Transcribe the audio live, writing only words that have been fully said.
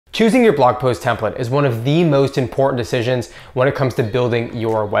Choosing your blog post template is one of the most important decisions when it comes to building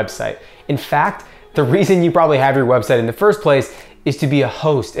your website. In fact, the reason you probably have your website in the first place is to be a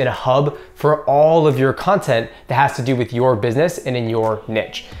host and a hub for all of your content that has to do with your business and in your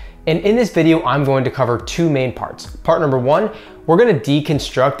niche. And in this video, I'm going to cover two main parts. Part number one, we're gonna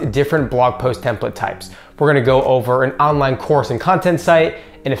deconstruct different blog post template types. We're gonna go over an online course and content site,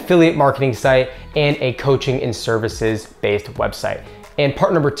 an affiliate marketing site, and a coaching and services based website. And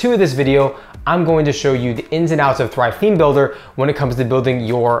part number two of this video, I'm going to show you the ins and outs of Thrive Theme Builder when it comes to building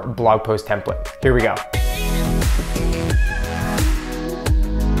your blog post template. Here we go.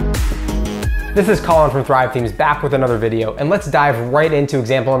 This is Colin from Thrive Themes back with another video, and let's dive right into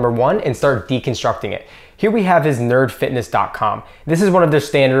example number one and start deconstructing it. Here we have is nerdfitness.com. This is one of their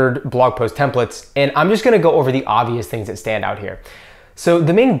standard blog post templates, and I'm just gonna go over the obvious things that stand out here. So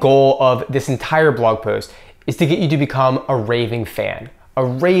the main goal of this entire blog post is to get you to become a raving fan, a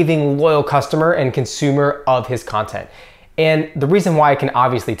raving loyal customer and consumer of his content. And the reason why I can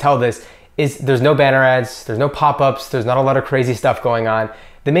obviously tell this is there's no banner ads, there's no pop-ups, there's not a lot of crazy stuff going on.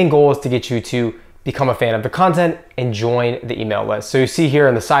 The main goal is to get you to become a fan of the content and join the email list. So you see here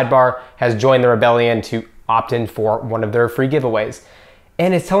in the sidebar has joined the rebellion to opt in for one of their free giveaways.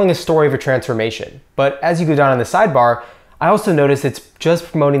 And it's telling a story of a transformation. But as you go down in the sidebar, I also notice it's just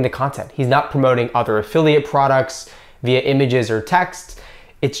promoting the content. He's not promoting other affiliate products via images or text.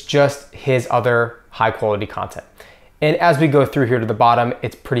 It's just his other high quality content. And as we go through here to the bottom,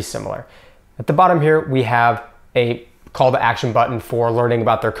 it's pretty similar. At the bottom here, we have a call to action button for learning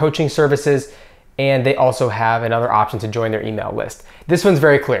about their coaching services. And they also have another option to join their email list. This one's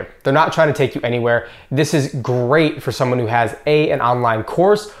very clear. They're not trying to take you anywhere. This is great for someone who has an online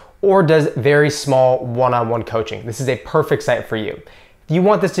course or does very small one-on-one coaching. This is a perfect site for you. If you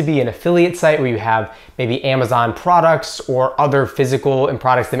want this to be an affiliate site where you have maybe Amazon products or other physical and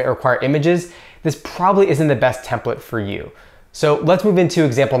products that may require images, this probably isn't the best template for you. So let's move into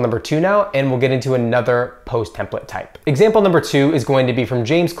example number two now, and we'll get into another post template type. Example number two is going to be from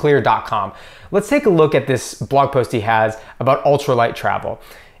jamesclear.com. Let's take a look at this blog post he has about ultralight travel.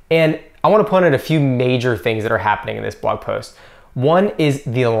 And I want to point out a few major things that are happening in this blog post. One is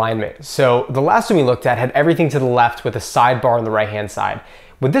the alignment. So the last one we looked at had everything to the left with a sidebar on the right-hand side.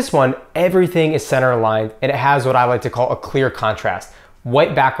 With this one, everything is center aligned and it has what I like to call a clear contrast.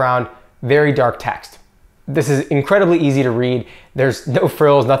 White background, very dark text. This is incredibly easy to read. There's no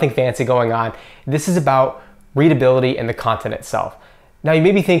frills, nothing fancy going on. This is about readability and the content itself. Now you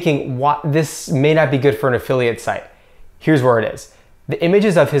may be thinking, this may not be good for an affiliate site. Here's where it is. The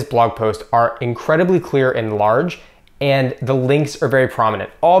images of his blog post are incredibly clear and large, and the links are very prominent.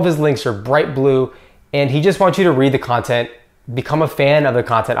 All of his links are bright blue, and he just wants you to read the content, become a fan of the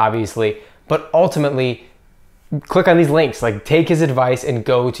content, obviously, but ultimately click on these links, like take his advice and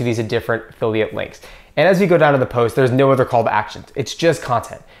go to these different affiliate links. And as we go down to the post, there's no other call to actions. It's just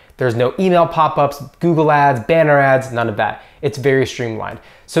content. There's no email pop-ups, Google ads, banner ads, none of that. It's very streamlined.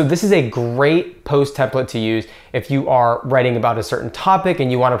 So this is a great post template to use if you are writing about a certain topic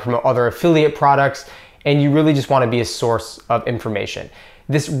and you want to promote other affiliate products and you really just want to be a source of information.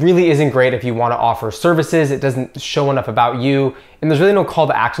 This really isn't great if you want to offer services. It doesn't show enough about you, and there's really no call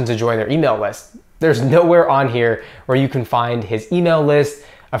to action to join their email list. There's nowhere on here where you can find his email list,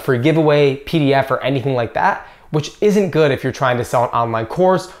 a free giveaway, PDF, or anything like that, which isn't good if you're trying to sell an online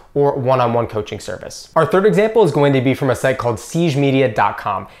course or one-on-one coaching service. Our third example is going to be from a site called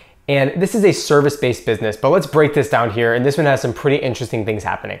siegemedia.com. And this is a service-based business, but let's break this down here. And this one has some pretty interesting things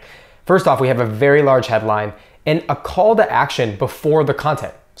happening. First off, we have a very large headline and a call to action before the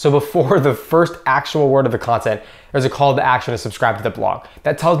content. So before the first actual word of the content, there's a call to action to subscribe to the blog.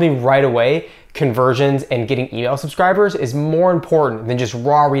 That tells me right away conversions and getting email subscribers is more important than just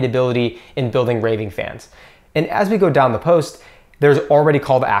raw readability and building raving fans. And as we go down the post, there's already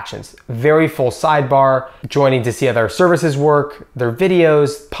call to actions. Very full sidebar, joining to see how their services work, their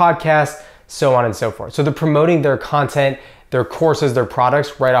videos, podcasts, so on and so forth. So they're promoting their content, their courses, their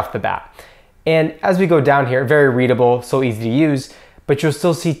products right off the bat. And as we go down here, very readable, so easy to use, but you'll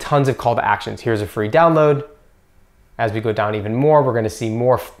still see tons of call to actions. Here's a free download. As we go down even more, we're gonna see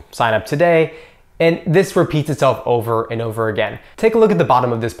more sign up today. And this repeats itself over and over again. Take a look at the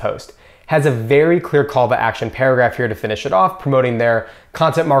bottom of this post. Has a very clear call to action paragraph here to finish it off, promoting their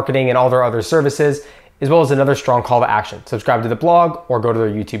content marketing and all their other services, as well as another strong call to action. Subscribe to the blog or go to their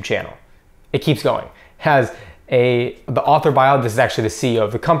YouTube channel. It keeps going. Has the author bio, this is actually the CEO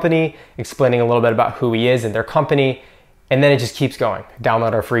of the company, explaining a little bit about who he is and their company. And then it just keeps going.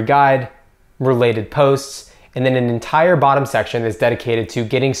 Download our free guide, related posts, and then an entire bottom section that's dedicated to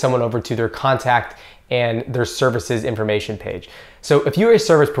getting someone over to their contact and their services information page. So if you're a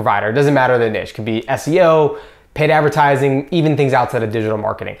service provider, it doesn't matter the niche, it could be SEO, paid advertising, even things outside of digital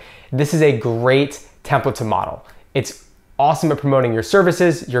marketing. This is a great template to model. It's awesome at promoting your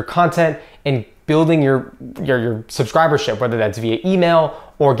services, your content, and building your subscribership, whether that's via email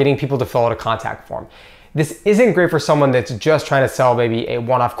or getting people to fill out a contact form. This isn't great for someone that's just trying to sell maybe a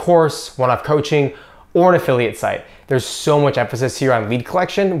one-off course, one-off coaching, or an affiliate site. There's so much emphasis here on lead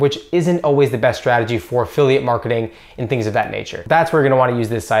collection, which isn't always the best strategy for affiliate marketing and things of that nature. That's where you're gonna wanna use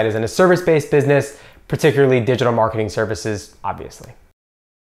this site as in a service-based business, particularly digital marketing services, obviously.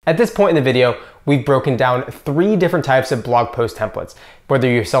 At this point in the video, we've broken down 3 different types of blog post templates, whether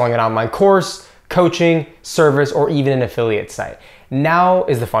you're selling an online course, coaching, service, or even an affiliate site. Now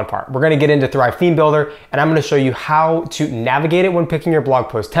is the fun part. We're gonna get into Thrive Theme Builder, and I'm gonna show you how to navigate it when picking your blog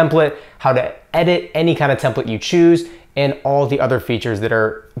post template, how to edit any kind of template you choose, and all the other features that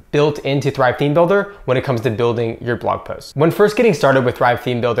are built into Thrive Theme Builder when it comes to building your blog posts. When first getting started with Thrive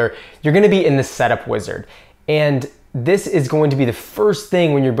Theme Builder, you're gonna be in the setup wizard. And this is going to be the first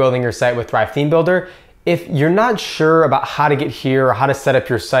thing when you're building your site with Thrive Theme Builder. If you're not sure about how to get here or how to set up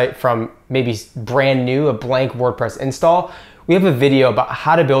your site from maybe brand new, a blank WordPress install, we have a video about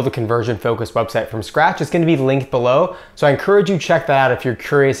how to build a conversion-focused website from scratch. It's gonna be linked below. So I encourage you to check that out if you're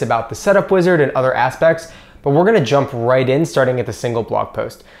curious about the setup wizard and other aspects, but we're gonna jump right in starting at the single blog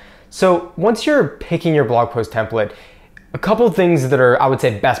post. So once you're picking your blog post template, a couple of things that are, I would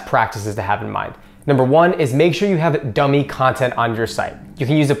say, best practices to have in mind. Number 1 is make sure you have dummy content on your site. You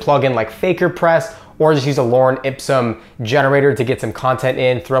can use a plugin like FakerPress or just use a Lorem Ipsum generator to get some content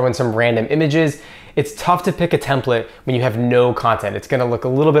in, throw in some random images. It's tough to pick a template when you have no content. It's gonna look a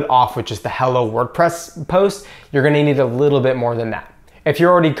little bit off with just the hello WordPress post. You're gonna need a little bit more than that. If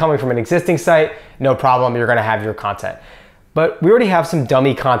you're already coming from an existing site, no problem, you're gonna have your content. But we already have some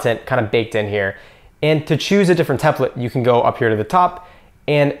dummy content kind of baked in here. And to choose a different template, you can go up here to the top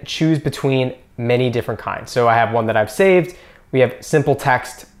and choose between many different kinds. So I have one that I've saved. We have simple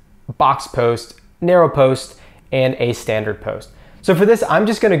text, box post, narrow post, and a standard post. So for this, I'm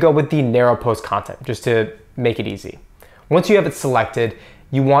just gonna go with the narrow post content just to make it easy. Once you have it selected,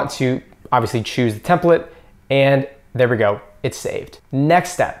 you want to obviously choose the template, and there we go, it's saved.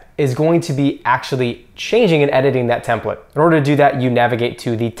 Next step is going to be actually changing and editing that template. In order to do that, you navigate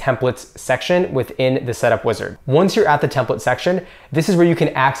to the templates section within the setup wizard. Once you're at the template section, this is where you can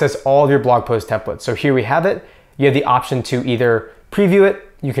access all of your blog post templates. So here we have it. You have the option to either preview it,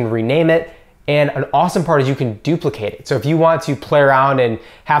 you can rename it, and an awesome part is you can duplicate it. So if you want to play around and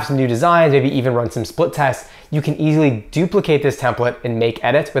have some new designs, maybe even run some split tests, you can easily duplicate this template and make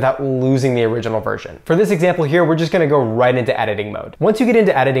edits without losing the original version. For this example here, we're just gonna go right into editing mode. Once you get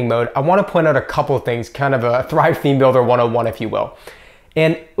into editing mode, I wanna point out a couple of things, kind of a Thrive Theme Builder 101, if you will.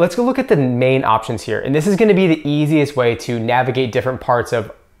 And let's go look at the main options here. And this is gonna be the easiest way to navigate different parts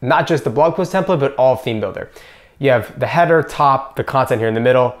of not just the blog post template, but all of Theme Builder. You have the header, top, the content here in the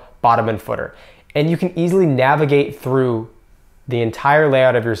middle, bottom and footer. And you can easily navigate through the entire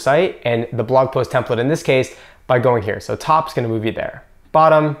layout of your site and the blog post template in this case by going here. So top's gonna move you there.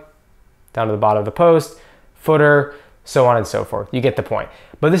 Bottom, down to the bottom of the post, footer, so on and so forth. You get the point.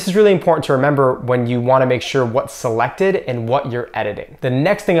 But this is really important to remember when you wanna make sure what's selected and what you're editing. The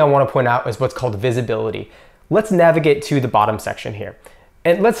next thing I wanna point out is what's called visibility. Let's navigate to the bottom section here.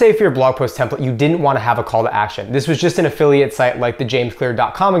 And let's say if your blog post template, you didn't want to have a call to action. This was just an affiliate site like the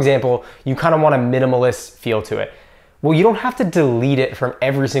jamesclear.com example. You kind of want a minimalist feel to it. Well, you don't have to delete it from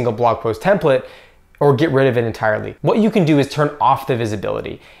every single blog post template or get rid of it entirely. What you can do is turn off the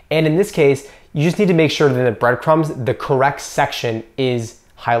visibility. And in this case, you just need to make sure that in the breadcrumbs, the correct section is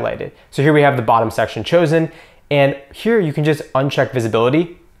highlighted. So here we have the bottom section chosen. And here you can just uncheck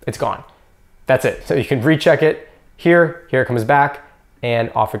visibility. It's gone. That's it. So you can recheck it. Here it comes back,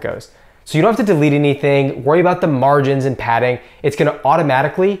 and off it goes. So you don't have to delete anything, worry about the margins and padding. It's gonna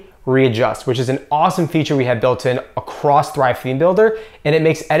automatically readjust, which is an awesome feature we have built in across Thrive Theme Builder, and it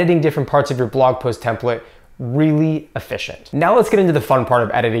makes editing different parts of your blog post template really efficient. Now let's get into the fun part of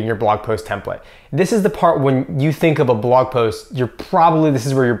editing your blog post template. This is the part when you think of a blog post, this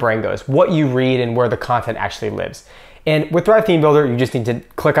is where your brain goes, what you read and where the content actually lives. And with Thrive Theme Builder, you just need to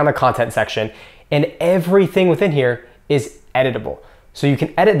click on the content section, and everything within here is editable. So you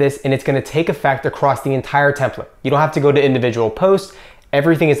can edit this and it's gonna take effect across the entire template. You don't have to go to individual posts.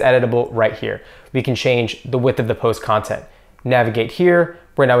 Everything is editable right here. We can change the width of the post content. Navigate here.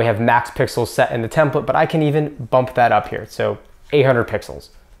 Right now we have max pixels set in the template, but I can even bump that up here. So 800 pixels.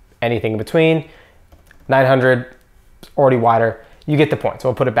 Anything in between, 900, already wider. You get the point. So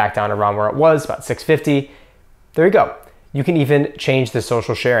we'll put it back down around where it was, about 650. There you go. You can even change the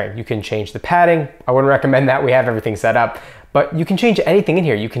social sharing. You can change the padding. I wouldn't recommend that. We have everything set up, but you can change anything in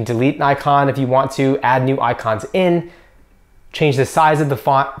here. You can delete an icon if you want to, add new icons in, change the size of the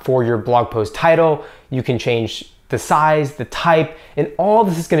font for your blog post title. You can change the size, the type, and all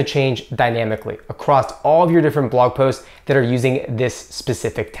this is gonna change dynamically across all of your different blog posts that are using this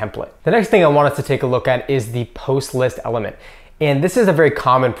specific template. The next thing I want us to take a look at is the post list element. And this is a very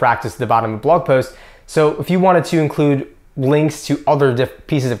common practice at the bottom of blog posts. So if you wanted to include links to other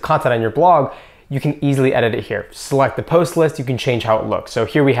pieces of content on your blog, you can easily edit it here. Select the post list, you can change how it looks. So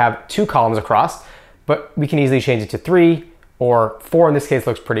here we have 2 columns across, but we can easily change it to 3 or 4 in this case.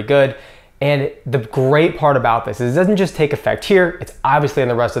 Looks pretty good. And the great part about this is it doesn't just take effect here, it's obviously in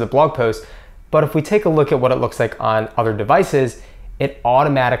the rest of the blog post, but if we take a look at what it looks like on other devices, it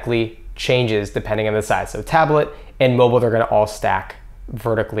automatically changes depending on the size. So tablet and mobile, they're gonna all stack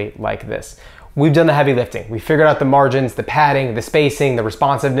vertically like this. We've done the heavy lifting. We figured out the margins, the padding, the spacing, the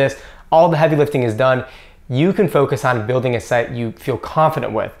responsiveness, all the heavy lifting is done. You can focus on building a site you feel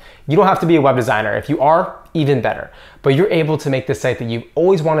confident with. You don't have to be a web designer. If you are, even better. But you're able to make the site that you've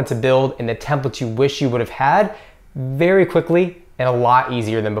always wanted to build and the templates you wish you would have had very quickly and a lot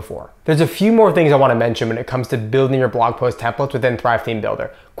easier than before. There's a few more things I want to mention when it comes to building your blog post templates within Thrive Theme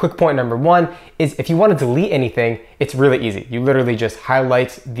Builder. Quick point number 1 is if you want to delete anything, it's really easy. You literally just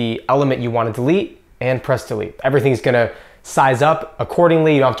highlight the element you want to delete and press delete. Everything's going to size up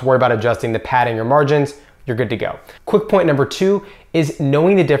accordingly. You don't have to worry about adjusting the padding or margins. You're good to go. Quick point number 2 is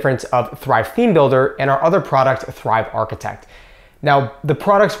knowing the difference of Thrive Theme Builder and our other product, Thrive Architect. Now, the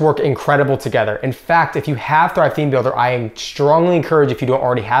products work incredible together. In fact, if you have Thrive Theme Builder, I strongly encourage, if you don't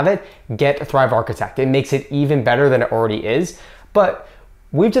already have it, get Thrive Architect. It makes it even better than it already is. But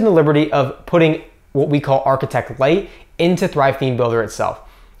we've done the liberty of putting what we call Architect Lite into Thrive Theme Builder itself.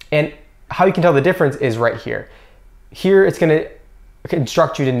 And how you can tell the difference is right here. Here, it's gonna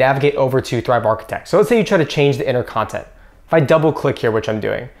instruct you to navigate over to Thrive Architect. So let's say you try to change the inner content. If I double click here, which I'm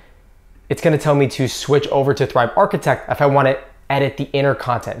doing, it's gonna tell me to switch over to Thrive Architect if I wanna edit the inner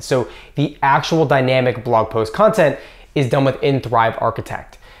content. So the actual dynamic blog post content is done within Thrive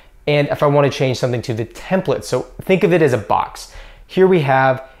Architect. And if I wanna change something to the template, so think of it as a box. Here we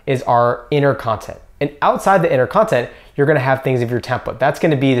have is our inner content. And outside the inner content, you're gonna have things of your template. That's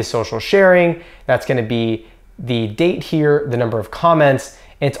gonna be the social sharing, that's gonna be the date here, the number of comments,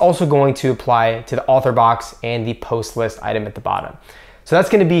 and it's also going to apply to the author box and the post list item at the bottom. So that's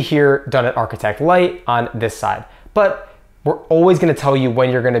gonna be here done at Architect Lite on this side. But we're always gonna tell you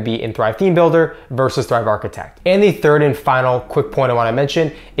when you're gonna be in Thrive Theme Builder versus Thrive Architect. And the third and final quick point I wanna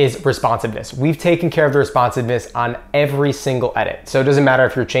mention is responsiveness. We've taken care of the responsiveness on every single edit. So it doesn't matter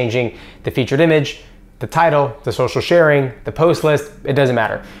if you're changing the featured image, the title, the social sharing, the post list, it doesn't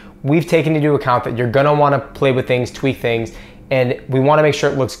matter. We've taken into account that you're gonna wanna play with things, tweak things, and we wanna make sure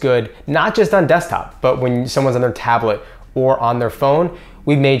it looks good, not just on desktop, but when someone's on their tablet or on their phone,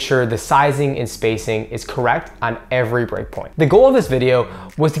 we've made sure the sizing and spacing is correct on every breakpoint. The goal of this video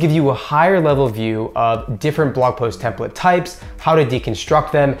was to give you a higher level view of different blog post template types, how to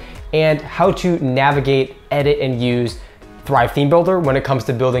deconstruct them, and how to navigate, edit, and use Thrive Theme Builder when it comes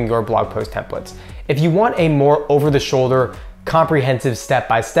to building your blog post templates. If you want a more over-the-shoulder, comprehensive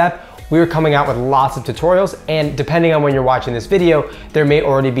step-by-step, we are coming out with lots of tutorials, and depending on when you're watching this video, there may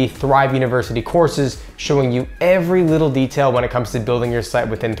already be Thrive University courses showing you every little detail when it comes to building your site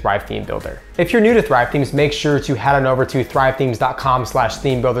within Thrive Theme Builder. If you're new to Thrive Themes, make sure to head on over to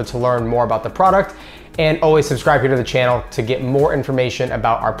thrivethemes.com/themebuilder to learn more about the product, and always subscribe here to the channel to get more information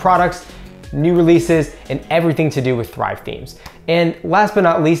about our products, new releases, and everything to do with Thrive Themes. And last but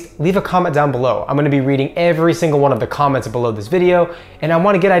not least, leave a comment down below. I'm gonna be reading every single one of the comments below this video, and I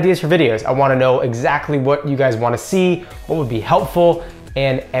wanna get ideas for videos. I wanna know exactly what you guys wanna see, what would be helpful,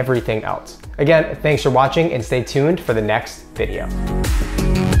 and everything else. Again, thanks for watching, and stay tuned for the next video.